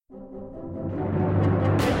Welcome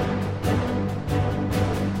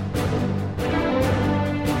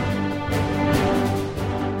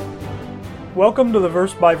to the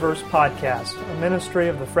Verse by Verse podcast, a ministry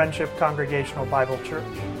of the Friendship Congregational Bible Church.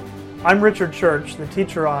 I'm Richard Church, the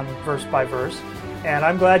teacher on Verse by Verse, and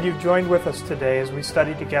I'm glad you've joined with us today as we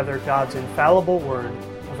study together God's infallible Word,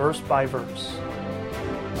 verse by verse.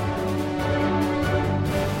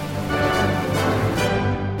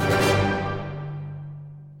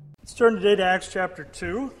 Let's turn today to Acts chapter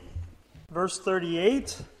 2, verse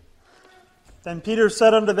 38. Then Peter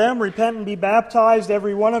said unto them, Repent and be baptized,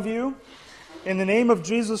 every one of you, in the name of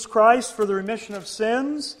Jesus Christ for the remission of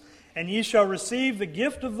sins, and ye shall receive the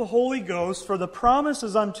gift of the Holy Ghost, for the promise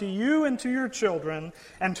is unto you and to your children,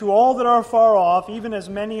 and to all that are far off, even as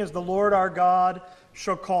many as the Lord our God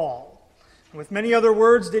shall call. And with many other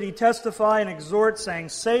words did he testify and exhort, saying,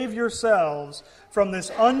 Save yourselves from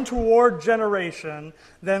this untoward generation.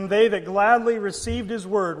 Then they that gladly received his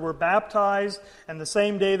word were baptized, and the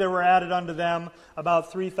same day there were added unto them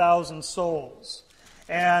about 3,000 souls.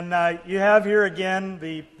 And you have here again,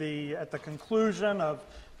 at the conclusion of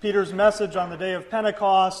Peter's message on the day of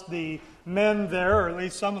Pentecost, the men there, or at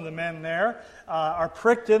least some of the men there, are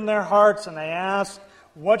pricked in their hearts and they ask,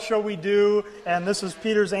 What shall we do? And this is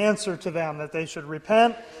Peter's answer to them, that they should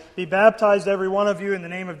repent, be baptized every one of you in the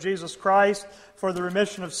name of Jesus Christ for the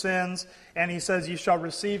remission of sins, and he says, Ye shall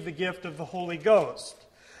receive the gift of the Holy Ghost.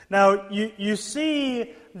 Now, you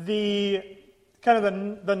see the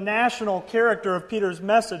the national character of Peter's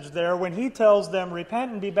message there when he tells them,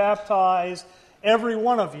 Repent and be baptized, every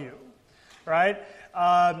one of you. Right?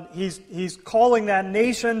 He's calling that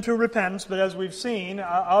nation to repentance, but as we've seen,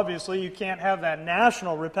 obviously you can't have that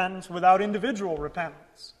national repentance without individual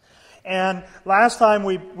repentance. And last time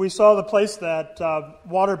we saw the place that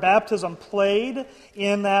water baptism played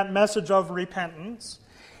in that message of repentance.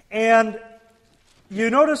 And you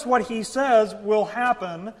notice what he says will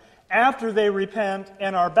happen after they repent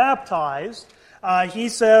and are baptized. He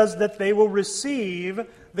says that they will receive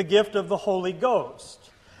the gift of the Holy Ghost.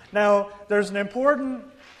 Now, there's an important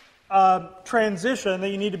transition that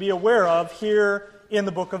you need to be aware of here in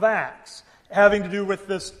the book of Acts, having to do with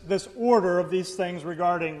this order of these things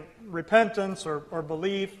regarding repentance or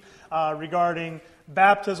belief, regarding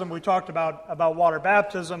baptism. We talked about water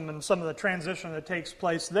baptism and some of the transition that takes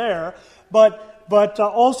place there, but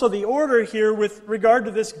also the order here with regard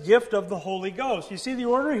to this gift of the Holy Ghost. You see, the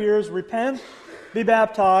order here is repent, be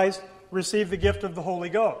baptized, receive the gift of the Holy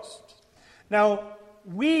Ghost. Now,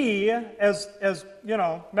 we, as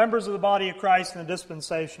members of the body of Christ in the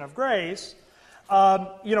dispensation of grace,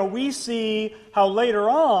 we see how later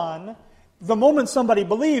on, the moment somebody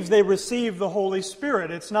believes, they receive the Holy Spirit.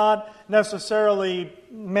 It's not necessarily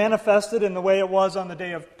manifested in the way it was on the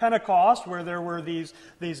day of Pentecost, where there were these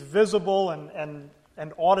visible and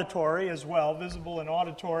auditory as well, visible and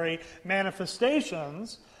auditory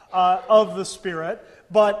manifestations of the Spirit.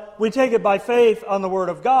 But we take it by faith on the Word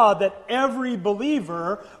of God that every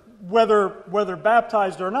believer, whether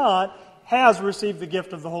baptized or not, has received the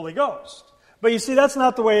gift of the Holy Ghost. But you see, that's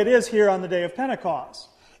not the way it is here on the day of Pentecost.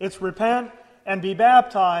 It's repent and be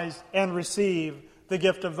baptized and receive the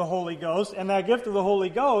gift of the Holy Ghost. And that gift of the Holy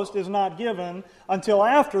Ghost is not given until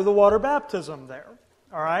after the water baptism there.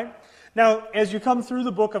 All right? Now, as you come through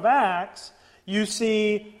the book of Acts, you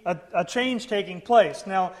see a change taking place.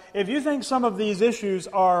 Now, if you think some of these issues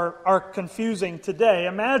are confusing today,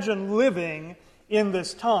 imagine living in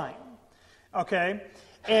this time. Okay?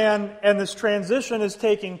 And this transition is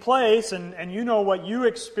taking place, and you know what you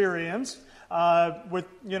experienced with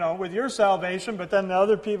your salvation, but then the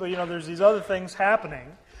other people, there's these other things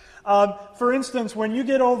happening. For instance, when you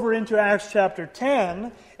get over into Acts chapter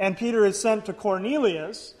 10, and Peter is sent to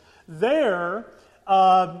Cornelius, there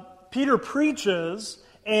Peter preaches,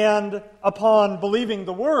 and upon believing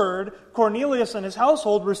the word, Cornelius and his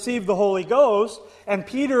household receive the Holy Ghost, and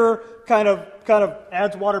Peter kind of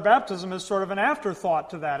adds water baptism as sort of an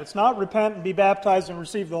afterthought to that. It's not repent and be baptized and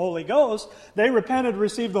receive the Holy Ghost. They repented,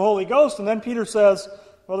 received the Holy Ghost, and then Peter says,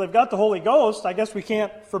 well, they've got the Holy Ghost. I guess we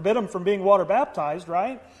can't forbid them from being water baptized,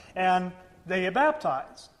 right? And they get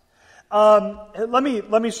baptized. Let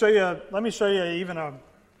me show you even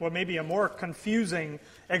maybe a more confusing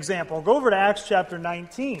example. Go over to Acts chapter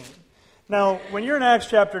 19. Now, when you're in Acts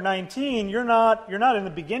chapter 19, you're not in the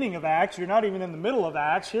beginning of Acts. You're not even in the middle of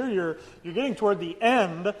Acts. Here you're getting toward the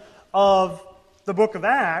end of the book of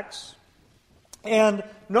Acts. And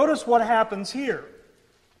notice what happens here.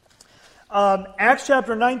 Acts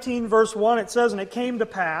chapter 19, verse 1, it says, And it came to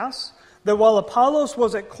pass that while Apollos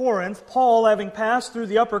was at Corinth, Paul, having passed through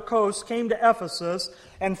the upper coast, came to Ephesus,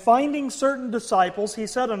 and finding certain disciples, he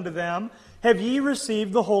said unto them, Have ye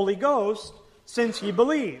received the Holy Ghost, since ye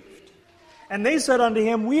believed? And they said unto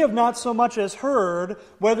him, We have not so much as heard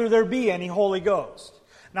whether there be any Holy Ghost.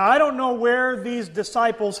 Now, I don't know where these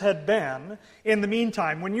disciples had been in the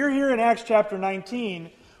meantime. When you're here in Acts chapter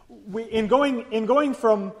 19, in going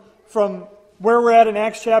from where we're at in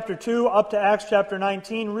Acts chapter 2 up to Acts chapter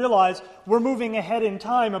 19, realize we're moving ahead in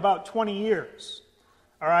time about 20 years.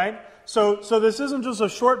 All right? So this isn't just a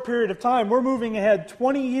short period of time. We're moving ahead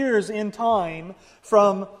 20 years in time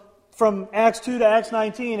from Acts 2 to Acts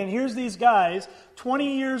 19. And here's these guys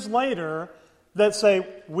 20 years later that say,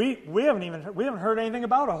 we haven't heard anything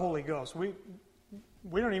about a Holy Ghost. We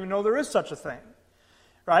don't even know there is such a thing.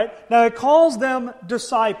 Right? Now it calls them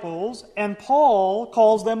disciples, and Paul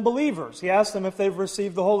calls them believers. He asks them if they've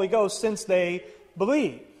received the Holy Ghost since they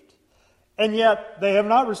believed. And yet they have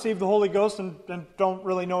not received the Holy Ghost and don't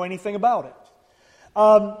really know anything about it.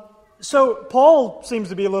 So Paul seems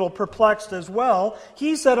to be a little perplexed as well.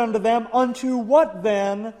 He said unto them, Unto what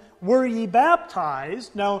then were ye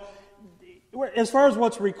baptized? Now, as far as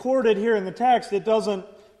what's recorded here in the text, it doesn't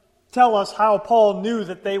tell us how Paul knew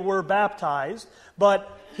that they were baptized,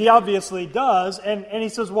 but he obviously does, and he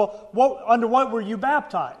says, well, under what were you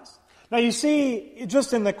baptized? Now you see,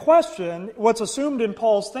 just in the question, what's assumed in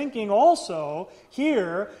Paul's thinking also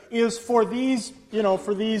here is for these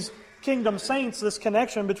kingdom saints, this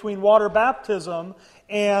connection between water baptism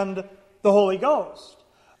and the Holy Ghost.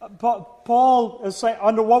 Paul is saying,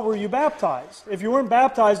 under what were you baptized? If you weren't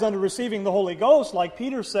baptized under receiving the Holy Ghost, like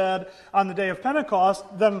Peter said on the day of Pentecost,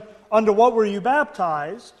 then under what were you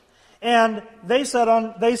baptized? And they said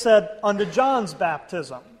unto John's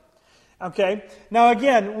baptism. Okay? Now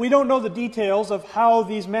again, we don't know the details of how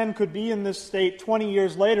these men could be in this state 20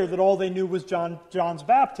 years later that all they knew was John's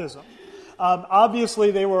baptism. Obviously,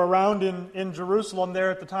 they were around in Jerusalem there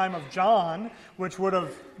at the time of John, which would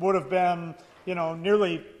have been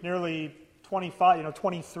nearly 25,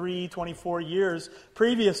 23, 24 years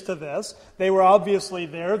previous to this. They were obviously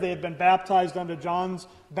there. They had been baptized under John's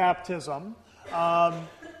baptism.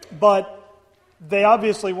 But they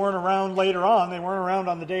obviously weren't around later on. They weren't around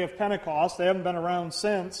on the day of Pentecost. They haven't been around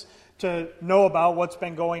since to know about what's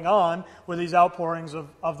been going on with these outpourings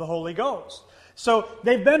of the Holy Ghost. So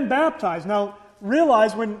they've been baptized. Now,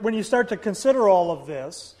 realize when you start to consider all of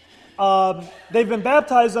this, they've been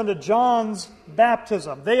baptized under John's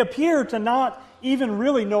baptism. They appear to not even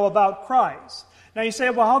really know about Christ. Now you say,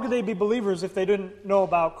 well, how could they be believers if they didn't know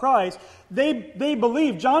about Christ? They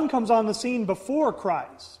believe. John comes on the scene before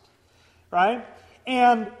Christ, right?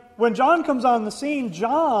 And when John comes on the scene,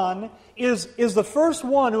 John is the first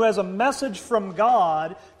one who has a message from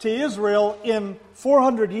God to Israel in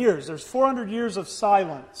 400 years. There's 400 years of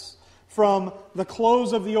silence from the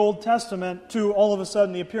close of the Old Testament to all of a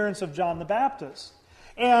sudden the appearance of John the Baptist.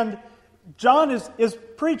 And John is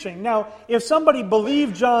preaching. Now, if somebody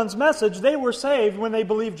believed John's message, they were saved when they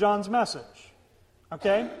believed John's message.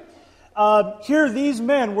 Okay? Here, these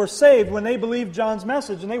men were saved when they believed John's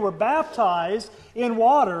message, and they were baptized in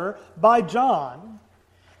water by John.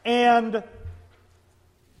 And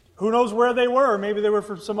who knows where they were? Maybe they were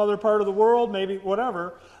from some other part of the world, maybe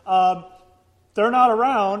whatever. They're not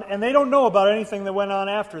around, and they don't know about anything that went on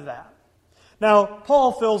after that. Now,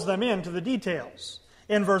 Paul fills them in to the details.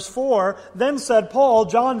 In verse 4, Then said Paul,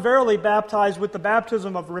 John verily baptized with the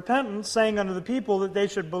baptism of repentance, saying unto the people that they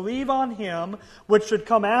should believe on him which should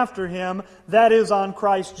come after him, that is, on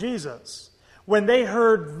Christ Jesus. When they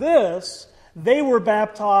heard this, they were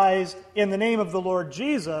baptized in the name of the Lord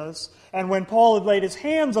Jesus. And when Paul had laid his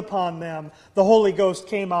hands upon them, the Holy Ghost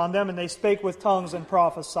came on them, and they spake with tongues and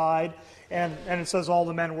prophesied. And it says all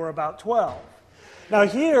the men were about 12. Now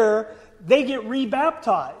here, they get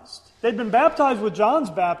rebaptized. They'd been baptized with John's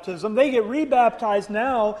baptism. They get rebaptized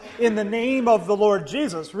now in the name of the Lord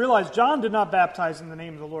Jesus. Realize John did not baptize in the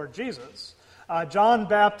name of the Lord Jesus. John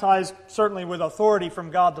baptized certainly with authority from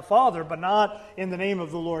God the Father, but not in the name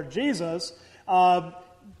of the Lord Jesus.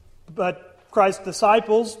 But Christ's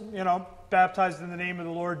disciples, baptized in the name of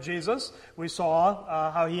the Lord Jesus. We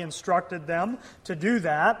saw how he instructed them to do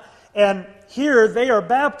that. And here they are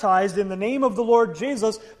baptized in the name of the Lord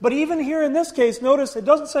Jesus. But even here in this case, notice it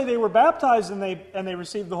doesn't say they were baptized and they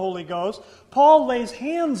received the Holy Ghost. Paul lays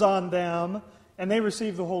hands on them and they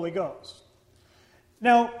receive the Holy Ghost.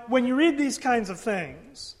 Now, when you read these kinds of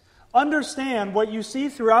things, understand what you see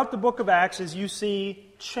throughout the book of Acts is you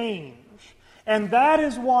see change. And that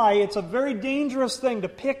is why it's a very dangerous thing to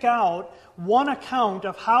pick out one account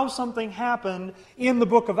of how something happened in the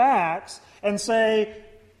book of Acts and say,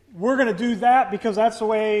 we're going to do that because that's the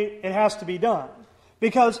way it has to be done.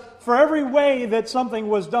 Because for every way that something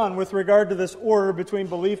was done with regard to this order between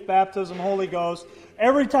belief, baptism, Holy Ghost,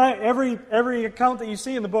 every account that you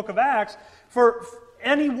see in the book of Acts, for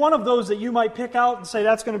any one of those that you might pick out and say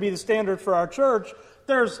that's going to be the standard for our church,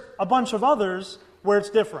 there's a bunch of others where it's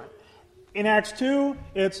different. In Acts 2,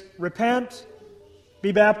 it's repent,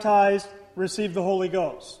 be baptized, receive the Holy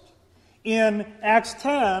Ghost. In Acts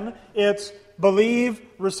 10, it's believe,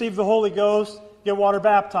 receive the Holy Ghost, get water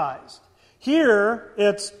baptized. Here,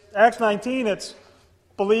 it's Acts 19, it's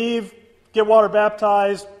believe, get water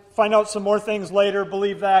baptized, find out some more things later,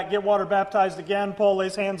 believe that, get water baptized again, Paul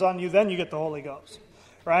lays hands on you, then you get the Holy Ghost.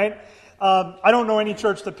 Right? I don't know any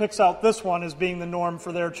church that picks out this one as being the norm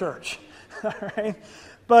for their church. All right?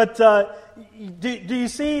 But do you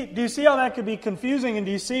see how that could be confusing, and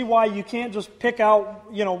do you see why you can't just pick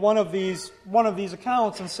out one of these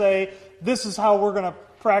accounts and say this is how we're going to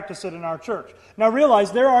practice it in our church? Now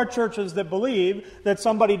realize there are churches that believe that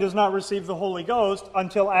somebody does not receive the Holy Ghost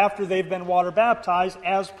until after they've been water baptized,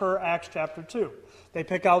 as per Acts chapter 2. They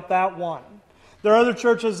pick out that one. There are other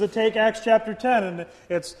churches that take Acts chapter 10 and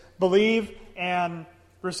it's believe and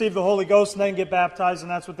receive the Holy Ghost and then get baptized, and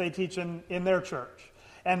that's what they teach in their church.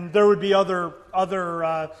 And there would be other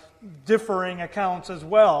differing accounts as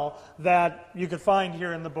well that you could find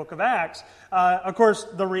here in the book of Acts. Of course,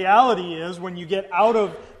 the reality is when you get out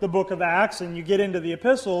of the book of Acts and you get into the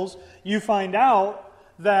epistles, you find out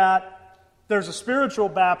that there's a spiritual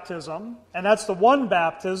baptism, and that's the one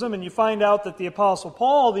baptism, and you find out that the Apostle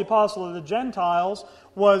Paul, the apostle of the Gentiles,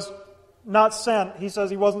 was not sent. He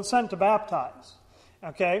says he wasn't sent to baptize.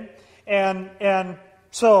 Okay? And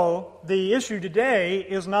so the issue today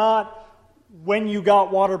is not when you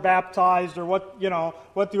got water baptized or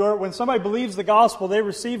when somebody believes the gospel, they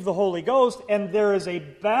receive the Holy Ghost, and there is a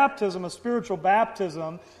baptism, a spiritual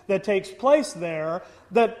baptism that takes place there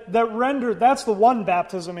that's the one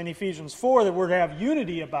baptism in Ephesians 4 that we're to have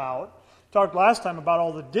unity about. Talked last time about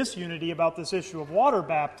all the disunity about this issue of water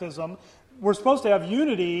baptism. We're supposed to have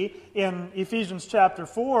unity in Ephesians chapter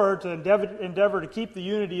 4 to endeavor to keep the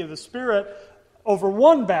unity of the Spirit over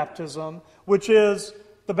one baptism, which is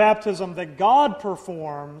the baptism that God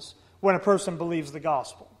performs when a person believes the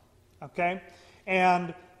gospel. Okay?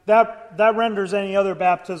 And that renders any other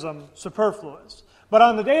baptism superfluous. But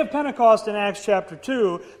on the day of Pentecost in Acts chapter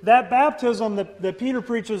 2, that baptism that Peter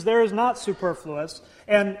preaches there is not superfluous,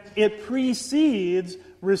 and it precedes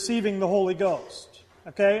receiving the Holy Ghost.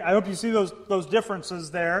 Okay? I hope you see those differences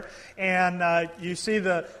there, and you see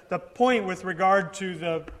the point with regard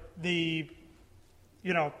to the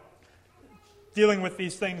dealing with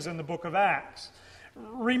these things in the book of Acts.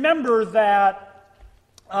 Remember that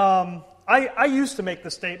I used to make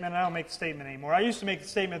the statement, I don't make the statement anymore, I used to make the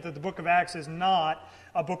statement that the book of Acts is not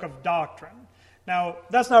a book of doctrine. Now,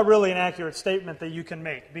 that's not really an accurate statement that you can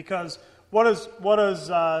make, because what does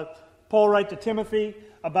Paul write to Timothy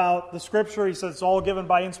about the Scripture? He says it's all given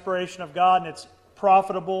by inspiration of God, and it's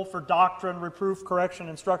profitable for doctrine, reproof, correction,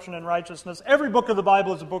 instruction in righteousness. Every book of the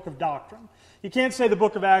Bible is a book of doctrine. You can't say the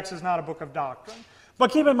book of Acts is not a book of doctrine.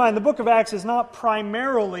 But keep in mind, the book of Acts is not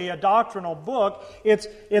primarily a doctrinal book.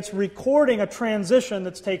 It's recording a transition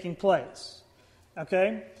that's taking place.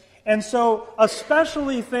 Okay? And so,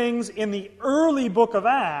 especially things in the early book of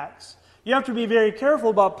Acts, you have to be very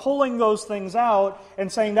careful about pulling those things out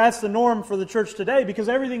and saying that's the norm for the church today, because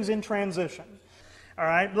everything's in transition. All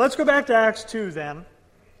right? Let's go back to Acts 2 then.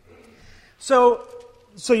 So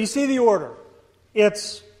you see the order.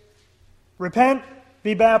 It's repent,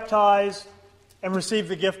 be baptized, and receive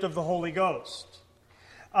the gift of the Holy Ghost.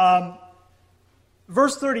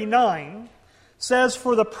 Verse 39 says,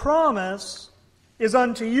 "For the promise is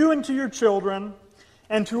unto you and to your children,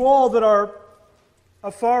 and to all that are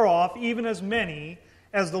afar off, even as many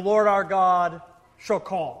as the Lord our God shall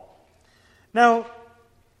call." Now,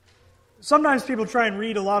 sometimes people try and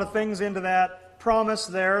read a lot of things into that promise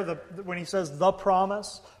there, when he says the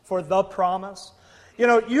promise, for the promise.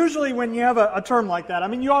 Usually when you have a term like that,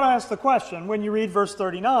 you ought to ask the question, when you read verse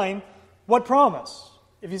 39, what promise?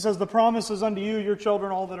 If he says the promise is unto you, your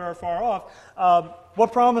children, all that are far off,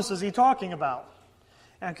 what promise is he talking about?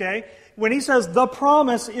 Okay? When he says the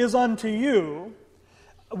promise is unto you,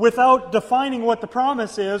 without defining what the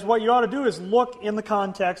promise is, what you ought to do is look in the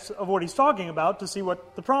context of what he's talking about to see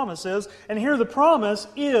what the promise is. And here the promise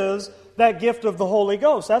is that gift of the Holy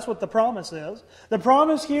Ghost. That's what the promise is. The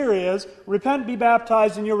promise here is, repent, be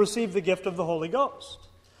baptized, and you'll receive the gift of the Holy Ghost.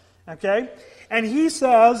 Okay? And he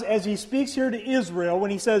says, as he speaks here to Israel,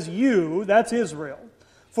 when he says you, that's Israel.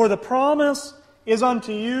 For the promise is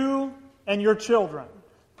unto you and your children.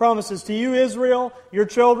 Promises to you, Israel, your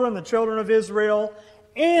children, the children of Israel,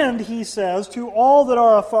 and he says to all that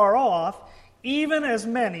are afar off, even as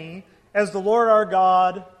many as the Lord our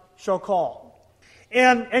God shall call.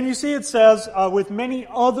 And you see it says, with many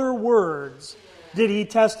other words did he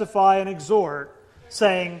testify and exhort,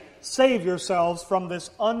 saying, save yourselves from this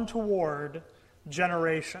untoward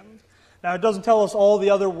generation. Now, it doesn't tell us all the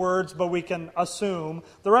other words, but we can assume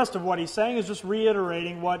the rest of what he's saying is just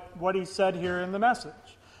reiterating what he said here in the message.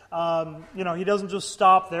 He doesn't just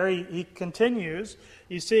stop there. He continues,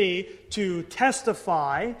 you see, to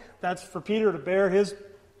testify. That's for Peter to bear his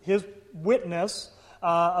witness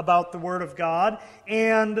about the Word of God,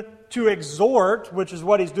 and to exhort, which is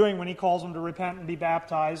what he's doing when he calls them to repent and be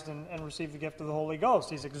baptized and receive the gift of the Holy Ghost.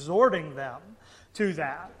 He's exhorting them to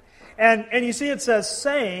that. And you see it says,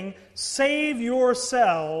 saying, save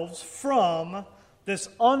yourselves from this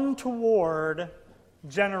untoward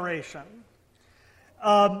generation.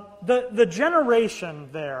 The generation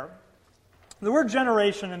there, the word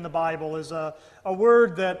generation in the Bible is a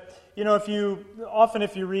word that, if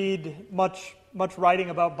you read much writing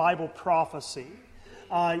about Bible prophecy,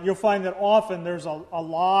 you'll find that often there's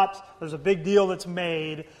a big deal that's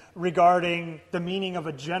made regarding the meaning of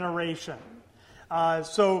a generation.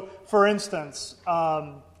 So, for instance,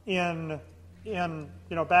 back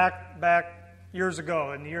years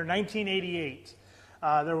ago, in the year 1988,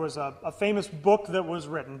 there was a famous book that was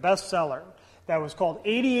written, bestseller, that was called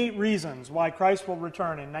 88 Reasons Why Christ Will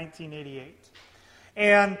Return in 1988.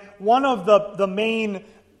 And one of the main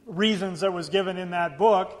reasons that was given in that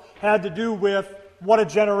book had to do with what a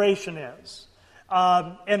generation is.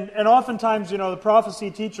 And oftentimes, the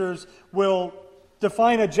prophecy teachers will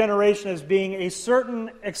define a generation as being a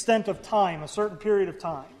certain extent of time, a certain period of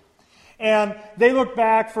time. And they look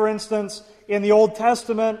back, for instance, in the Old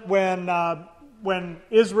Testament when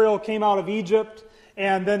Israel came out of Egypt,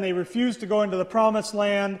 and then they refused to go into the Promised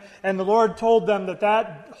Land, and the Lord told them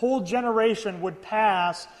that whole generation would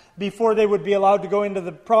pass before they would be allowed to go into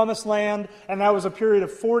the Promised Land, and that was a period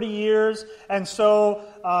of 40 years. And so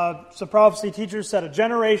some prophecy teachers said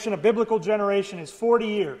a biblical generation is 40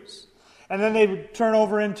 years. And then they would turn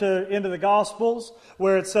over into the Gospels,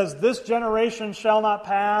 where it says, this generation shall not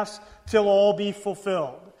pass till all be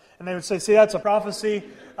fulfilled. And they would say, see, that's a prophecy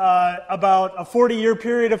about a 40-year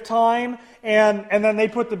period of time. And then they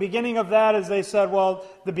put the beginning of that, as they said, well,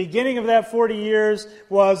 the beginning of that 40 years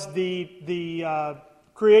was the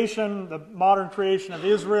creation, the modern creation of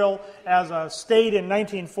Israel as a state in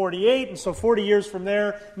 1948. And so 40 years from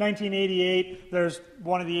there, 1988, there's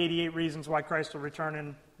one of the 88 reasons why Christ will return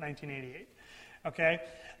in 1988. Okay?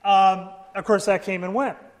 Of course, that came and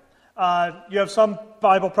went. You have some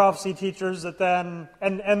Bible prophecy teachers that then,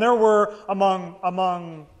 and there were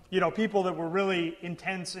among people that were really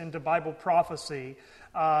intense into Bible prophecy.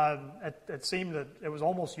 It seemed that it was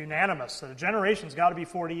almost unanimous that a generation's got to be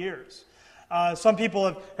 40 years. Some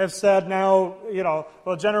people have said now,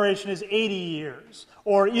 a generation is 80 years,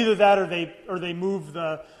 or either that, or they move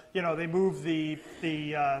the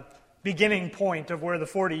beginning point of where the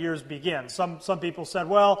 40 years begin. Some people said,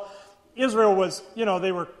 well, Israel was,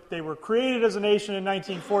 they were created as a nation in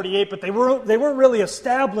 1948, but they weren't really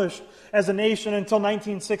established as a nation until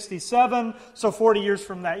 1967. So 40 years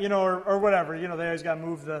from that, or whatever, they always got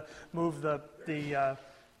to move the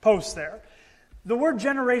post there. The word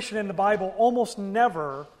generation in the Bible almost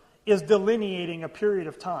never is delineating a period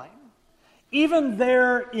of time. Even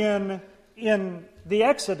there in the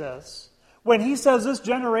Exodus, when he says this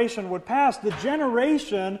generation would pass, the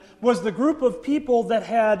generation was the group of people that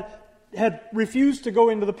had refused to go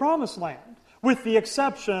into the Promised Land, with the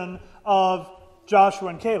exception of Joshua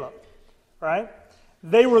and Caleb, right?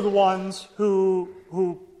 They were the ones who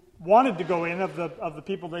wanted to go in, of the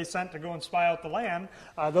people they sent to go and spy out the land.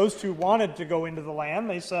 Those two wanted to go into the land.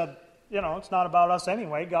 They said, it's not about us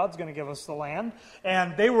anyway. God's going to give us the land.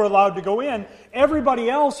 And they were allowed to go in. Everybody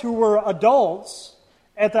else who were adults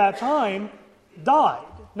at that time died.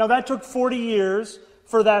 Now that took 40 years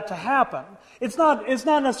for that to happen. It's not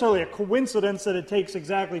necessarily a coincidence that it takes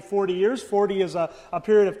exactly 40 years. 40 is a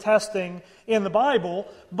period of testing in the Bible,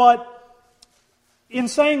 but in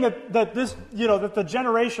saying that the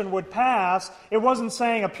generation would pass, it wasn't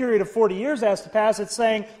saying a period of 40 years has to pass, it's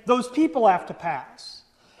saying those people have to pass.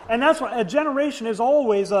 And that's what a generation is,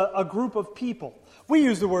 always a group of people. We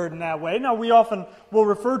use the word in that way. Now, we often will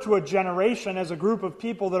refer to a generation as a group of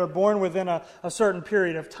people that are born within a certain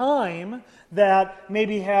period of time that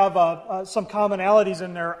maybe have some commonalities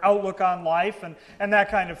in their outlook on life and that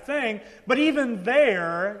kind of thing. But even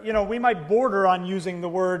there, we might border on using the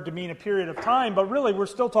word to mean a period of time, but really we're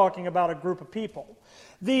still talking about a group of people.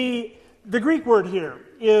 The the Greek word here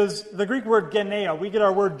is the Greek word genea. We get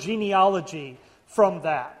our word genealogy from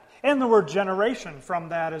that, and the word generation from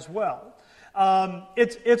that as well.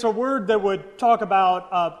 It's a word that would talk about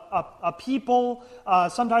a people.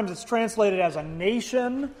 Sometimes it's translated as a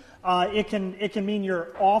nation. It can mean your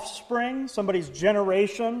offspring. Somebody's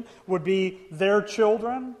generation would be their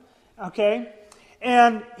children. Okay?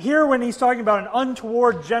 And here when he's talking about an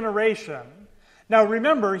untoward generation, now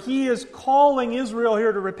remember, he is calling Israel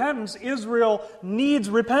here to repentance. Israel needs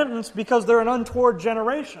repentance because they're an untoward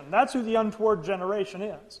generation. That's who the untoward generation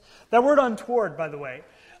is. That word untoward, by the way,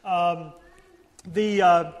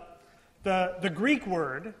 the Greek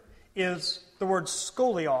word is the word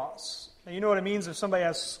scolios. Now, you know what it means if somebody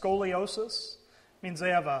has scoliosis? It means they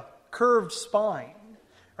have a curved spine,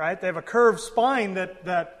 right? They have a curved spine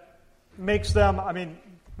that makes them,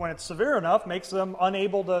 when it's severe enough, makes them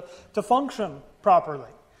unable to function properly.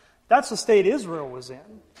 That's the state Israel was in.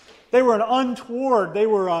 They were an untoward, they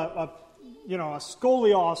were a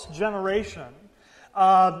scolios generation.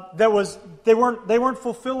 They weren't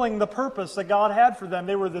fulfilling the purpose that God had for them.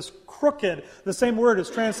 They were this crooked, the same word is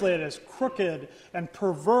translated as crooked and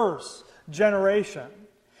perverse generation.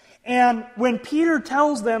 And when Peter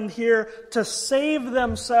tells them here to save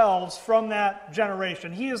themselves from that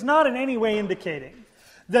generation, he is not in any way indicating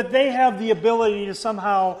that they have the ability to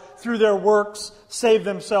somehow, through their works, save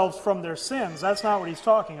themselves from their sins. That's not what he's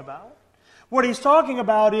talking about. What he's talking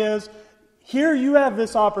about is, here you have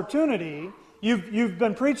this opportunity. You've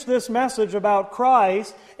been preached this message about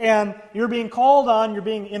Christ, and you're being called on, you're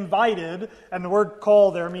being invited, and the word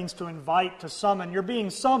call there means to invite, to summon. You're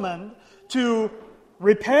being summoned to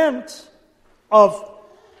repent of,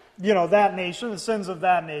 that nation, the sins of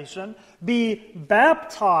that nation, be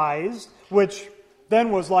baptized, which then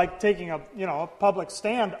was like taking a public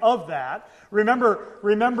stand of that. Remember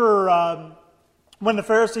when the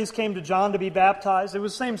Pharisees came to John to be baptized, it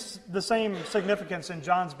was the same significance in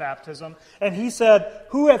John's baptism. And he said,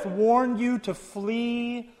 "Who hath warned you to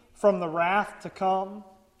flee from the wrath to come?"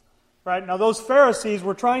 Right? Now those Pharisees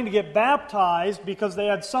were trying to get baptized because they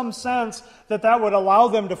had some sense that would allow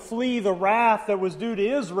them to flee the wrath that was due to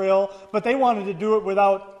Israel, but they wanted to do it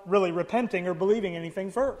without really repenting or believing anything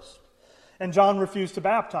first. And John refused to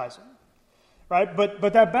baptize him. Right?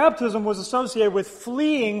 But that baptism was associated with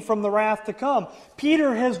fleeing from the wrath to come.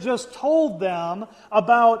 Peter has just told them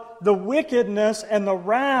about the wickedness and the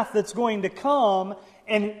wrath that's going to come,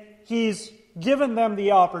 and he's given them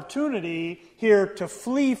the opportunity here to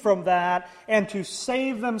flee from that and to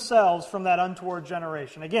save themselves from that untoward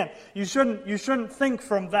generation. Again, you shouldn't think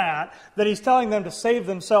from that he's telling them to save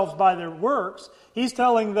themselves by their works. He's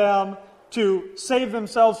telling them to save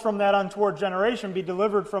themselves from that untoward generation, be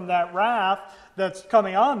delivered from that wrath that's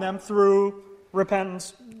coming on them through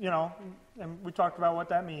repentance, and we talked about what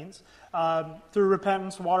that means, through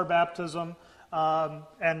repentance, water baptism,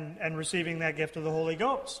 and receiving that gift of the Holy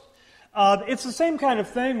Ghost. It's the same kind of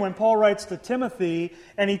thing when Paul writes to Timothy,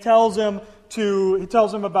 and he tells him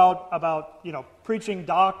about preaching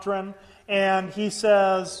doctrine, and he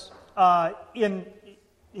says I'm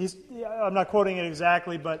not quoting it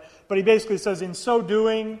exactly, but he basically says, "In so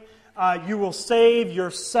doing, you will save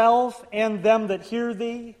yourself and them that hear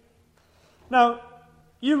thee." Now,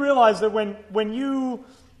 you realize that when you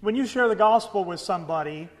share the gospel with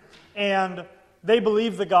somebody and they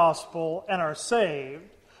believe the gospel and are saved,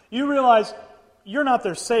 you realize you're not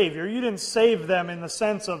their Savior. You didn't save them in the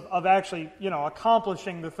sense of actually,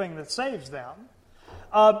 accomplishing the thing that saves them.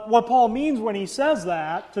 What Paul means when he says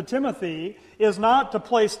that to Timothy is not to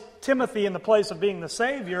place Timothy in the place of being the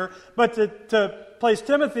Savior, but to place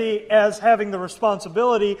Timothy as having the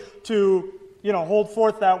responsibility to, hold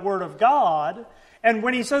forth that Word of God. And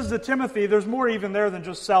when he says to Timothy, there's more even there than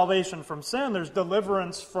just salvation from sin. There's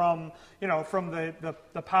deliverance from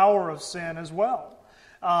the power of sin as well.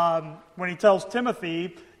 When he tells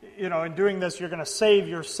Timothy, in doing this, you're going to save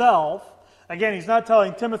yourself. Again, he's not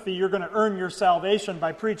telling Timothy you're going to earn your salvation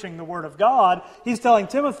by preaching the Word of God. He's telling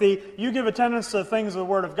Timothy, you give attendance to the things of the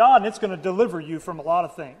Word of God, and it's going to deliver you from a lot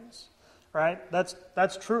of things. Right?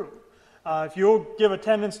 That's true. If you'll give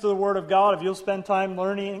attendance to the Word of God, if you'll spend time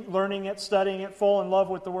learning it, studying it, fall in love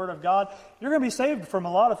with the Word of God, you're going to be saved from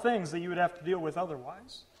a lot of things that you would have to deal with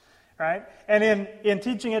otherwise. Right? And in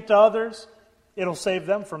teaching it to others, it'll save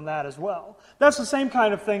them from that as well. That's the same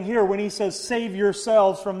kind of thing here when he says, save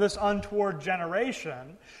yourselves from this untoward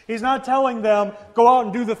generation. He's not telling them, go out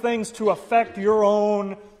and do the things to affect your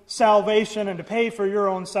own salvation and to pay for your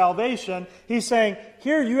own salvation. He's saying,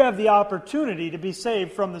 here you have the opportunity to be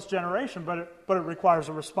saved from this generation, but it requires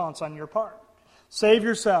a response on your part. Save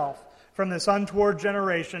yourself from this untoward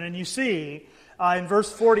generation. And you see, In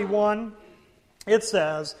verse 41, it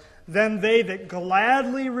says, "Then they that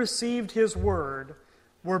gladly received his word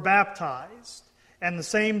were baptized, and the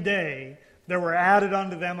same day there were added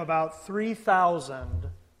unto them about 3,000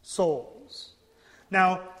 souls."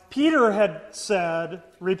 Now, Peter had said,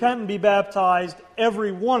 "Repent and be baptized,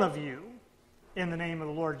 every one of you, in the name of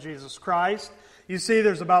the Lord Jesus Christ." You see,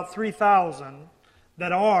 there's about 3,000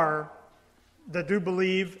 that do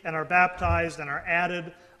believe and are baptized and are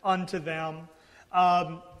added unto them.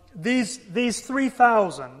 These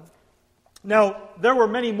 3,000. Now, there were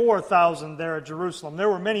many more thousand there at Jerusalem. There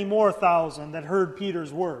were many more thousand that heard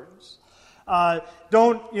Peter's words.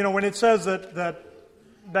 When it says that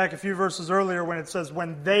back a few verses earlier, when it says,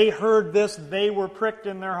 when they heard this, they were pricked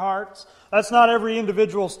in their hearts. That's not every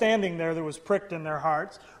individual standing there that was pricked in their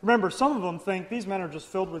hearts. Remember, some of them think these men are just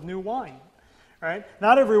filled with new wine. Right?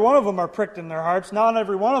 Not every one of them are pricked in their hearts. Not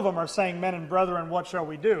every one of them are saying, "Men and brethren, what shall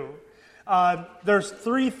we do?" There's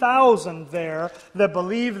 3,000 there that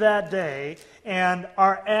believe that day and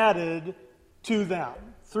are added to them.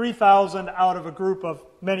 3,000 out of a group of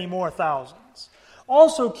many more thousands.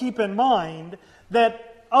 Also keep in mind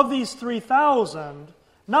that of these 3,000,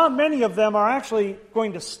 not many of them are actually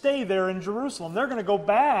going to stay there in Jerusalem. They're going to go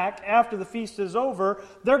back after the feast is over.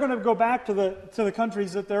 They're going to go back to the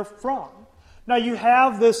countries that they're from. Now you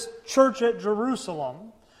have this church at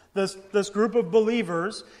Jerusalem, this group of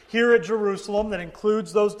believers here at Jerusalem that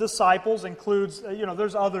includes those disciples,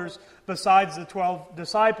 there's others besides the 12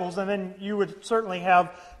 disciples, and then you would certainly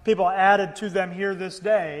have people added to them here this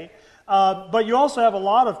day. But you also have a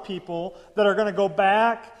lot of people that are going to go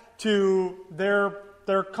back to their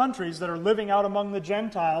countries, that are living out among the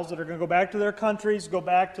Gentiles, that are going to go back to their countries, go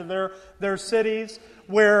back to their cities,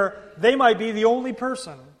 where they might be the only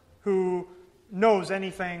person who knows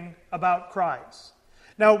anything about Christ.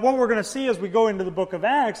 Now, what we're going to see as we go into the book of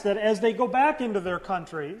Acts, that as they go back into their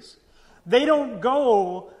countries, they don't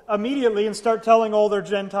go immediately and start telling all their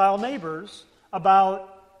Gentile neighbors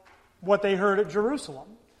about what they heard at Jerusalem.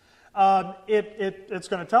 It's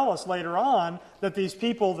going to tell us later on that these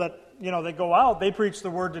people that, they go out, they preach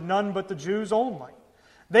the word to none but the Jews only.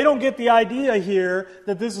 They don't get the idea here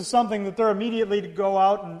that this is something that they're immediately to go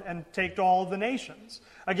out and take to all the nations.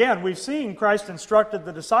 Again, we've seen Christ instructed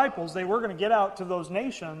the disciples they were going to get out to those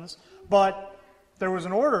nations, but there was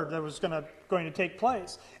an order that was going to take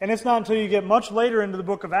place. And it's not until you get much later into the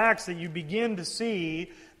book of Acts that you begin to see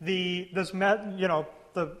the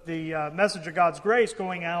message of God's grace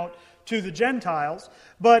going out to the Gentiles.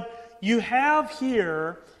 But you have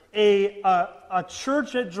here a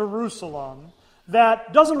church at Jerusalem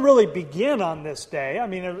that doesn't really begin on this day. I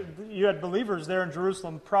mean, you had believers there in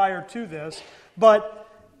Jerusalem prior to this, but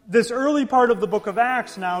this early part of the book of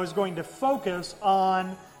Acts now is going to focus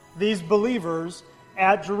on these believers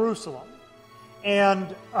at Jerusalem.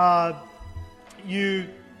 And you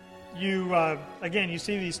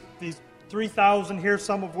see these 3,000 here,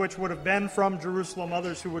 some of which would have been from Jerusalem,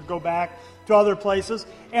 others who would go back to other places.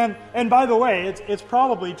 And by the way, it's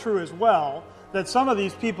probably true as well that some of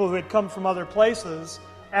these people who had come from other places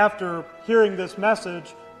after hearing this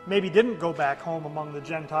message maybe didn't go back home among the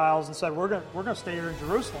Gentiles and said, we're going to stay here in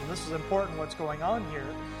Jerusalem. This is important what's going on here,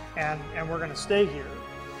 and we're going to stay here.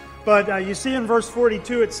 But you see in verse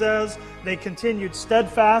 42 it says, they continued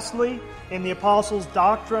steadfastly in the apostles'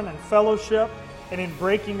 doctrine and fellowship, and in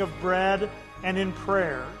breaking of bread, and in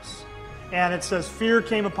prayers. And it says, fear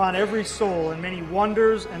came upon every soul, and many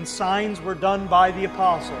wonders and signs were done by the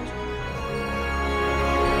apostles.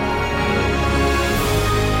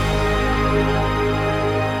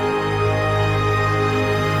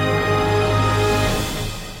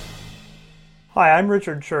 Hi, I'm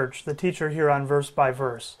Richard Church, the teacher here on Verse by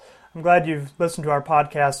Verse. I'm glad you've listened to our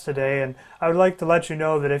podcast today, and I would like to let you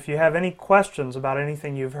know that if you have any questions about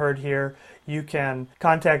anything you've heard here, you can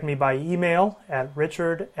contact me by email at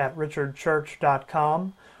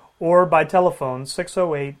richard@richardchurch.com or by telephone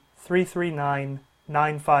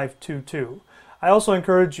 608-339-9522. I also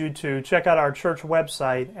encourage you to check out our church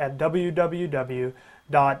website at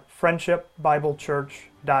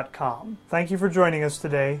www.friendshipbiblechurch.com. Thank you for joining us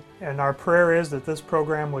today, and our prayer is that this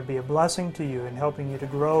program would be a blessing to you in helping you to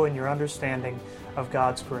grow in your understanding of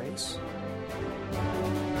God's grace.